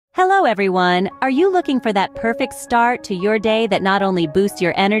Hello everyone! Are you looking for that perfect start to your day that not only boosts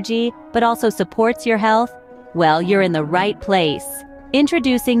your energy, but also supports your health? Well, you're in the right place.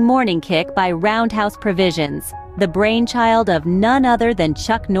 Introducing Morning Kick by Roundhouse Provisions, the brainchild of none other than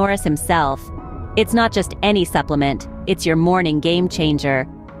Chuck Norris himself. It's not just any supplement, it's your morning game changer.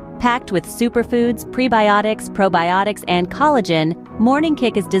 Packed with superfoods, prebiotics, probiotics, and collagen, Morning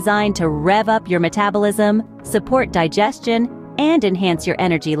Kick is designed to rev up your metabolism, support digestion, and enhance your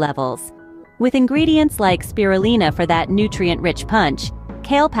energy levels. With ingredients like spirulina for that nutrient-rich punch,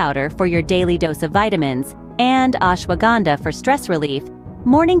 kale powder for your daily dose of vitamins, and ashwagandha for stress relief,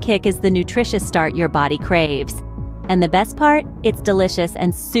 Morning Kick is the nutritious start your body craves. And the best part? It's delicious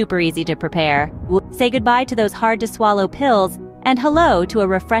and super easy to prepare. Say goodbye to those hard-to-swallow pills and hello to a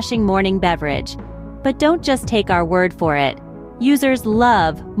refreshing morning beverage. But don't just take our word for it. Users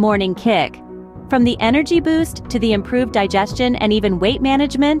love Morning Kick. From the energy boost to the improved digestion and even weight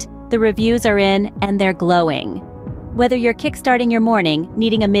management, the reviews are in and they're glowing. Whether you're kickstarting your morning,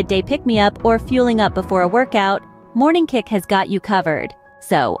 needing a midday pick-me-up, or fueling up before a workout, Morning Kick has got you covered.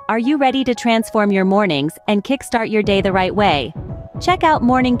 So, are you ready to transform your mornings and kickstart your day the right way? Check out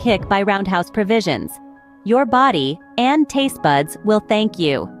Morning Kick by Roundhouse Provisions. Your body and taste buds will thank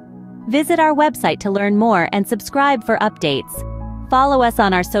you. Visit our website to learn more and subscribe for updates. Follow us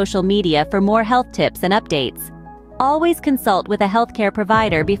on our social media for more health tips and updates. Always consult with a healthcare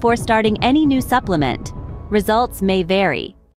provider before starting any new supplement. Results may vary.